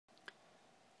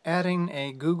Adding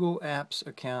a Google Apps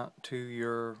account to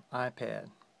your iPad.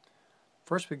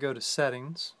 First we go to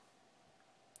Settings.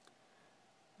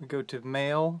 We go to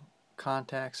Mail,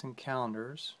 Contacts, and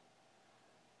Calendars.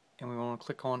 And we want to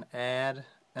click on Add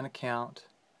an Account.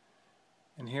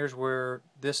 And here's where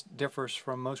this differs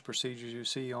from most procedures you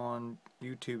see on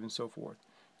YouTube and so forth.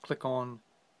 Click on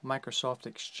Microsoft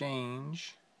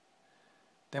Exchange.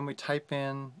 Then we type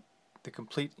in the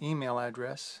complete email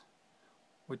address,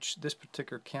 which this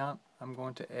particular account I'm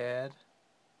going to add,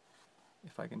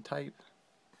 if I can type.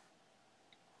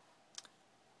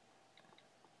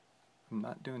 I'm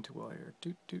not doing too well here.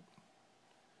 Doot doot.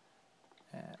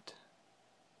 At.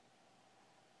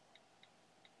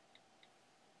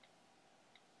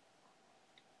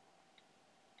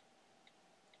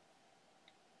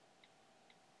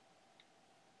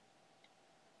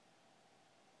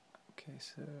 Okay,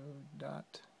 so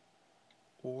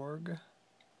 .org.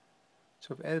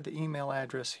 So I've added the email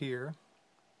address here.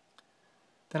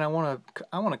 Then I want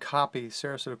to copy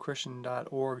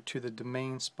sarasotachristian.org to the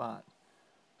domain spot.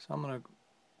 So I'm going to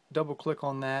double click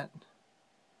on that,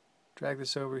 drag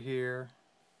this over here,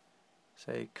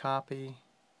 say copy,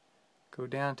 go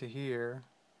down to here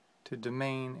to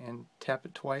domain and tap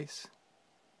it twice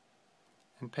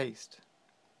and paste.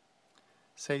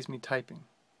 Saves me typing.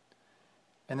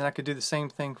 And then I could do the same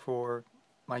thing for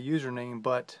my username,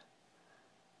 but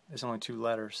it's only 2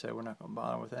 letters, so we're not going to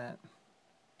bother with that.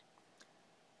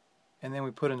 And then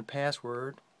we put in the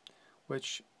password,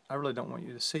 which I really don't want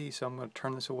you to see, so I'm going to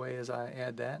turn this away as I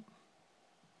add that.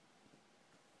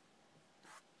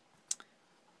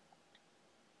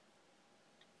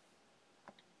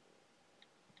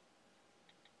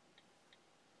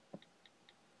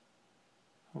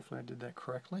 Hopefully I did that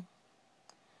correctly.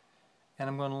 And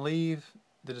I'm going to leave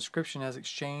the description as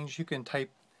Exchange. You can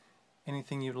type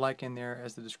anything you'd like in there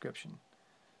as the description.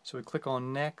 So we click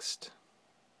on Next.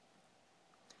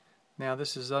 Now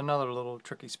this is another little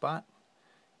tricky spot.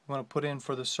 You want to put in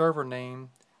for the server name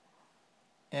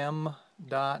m.google.com.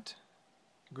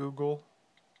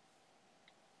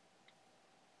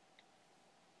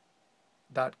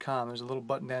 There's a little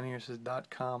button down here that says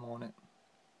 .com on it.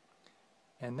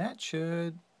 And that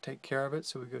should take care of it.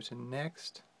 So we go to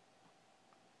Next.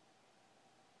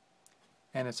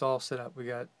 And it's all set up. We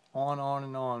got on,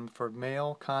 and on for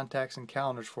mail, contacts, and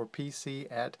calendars for PC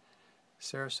at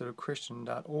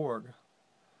sarasotachristian.org.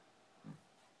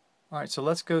 Alright, so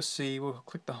let's go see. We'll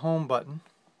click the Home button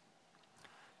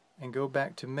and go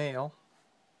back to Mail.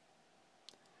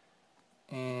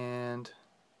 And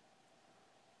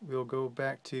we'll go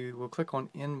back to, we'll click on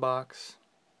Inbox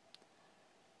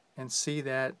and see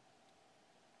that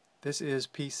this is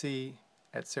PC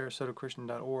at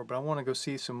sarasotachristian.org, but I want to go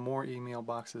see some more email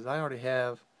boxes. I already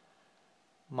have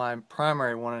my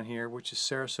primary one in here, which is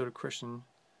Sarasota Christian,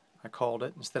 I called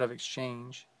it, instead of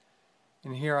Exchange.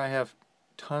 And here I have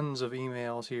tons of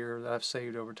emails here that I've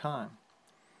saved over time.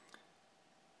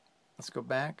 Let's go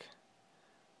back.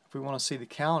 If we want to see the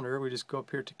calendar, we just go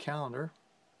up here to Calendar,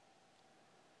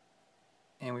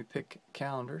 and we pick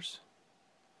Calendars.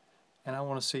 And I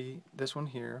want to see this one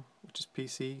here, which is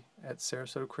PC at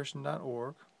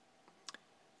sarasotachristian.org.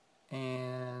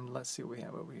 And let's see what we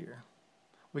have over here.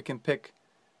 We can pick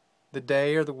the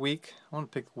day or the week. I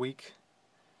want to pick the week.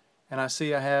 And I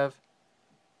see I have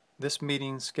this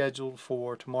meeting scheduled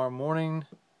for tomorrow morning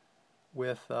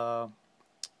with the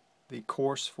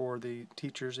course for the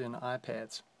teachers in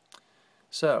iPads.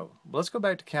 So let's go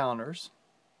back to calendars,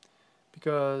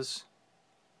 because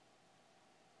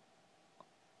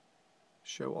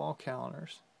show all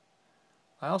calendars.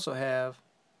 I also have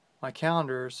my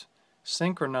calendars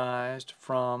synchronized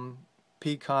from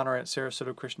pconnor at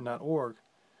sarasotachristian.org.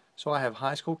 So I have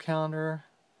high school calendar,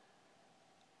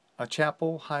 a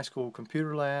chapel, high school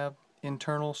computer lab,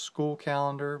 internal school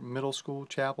calendar, middle school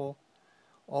chapel.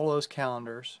 All those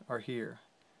calendars are here.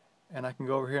 And I can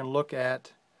go over here and look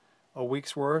at a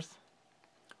week's worth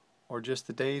or just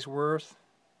the day's worth,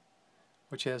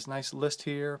 which has a nice list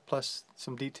here, plus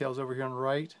some details over here on the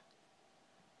right.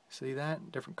 See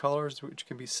that? Different colors which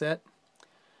can be set.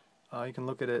 You can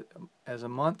look at it as a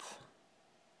month,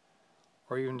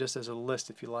 or even just as a list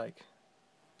if you like.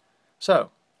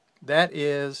 So, that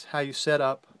is how you set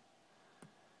up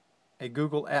a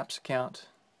Google Apps account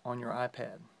on your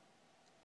iPad.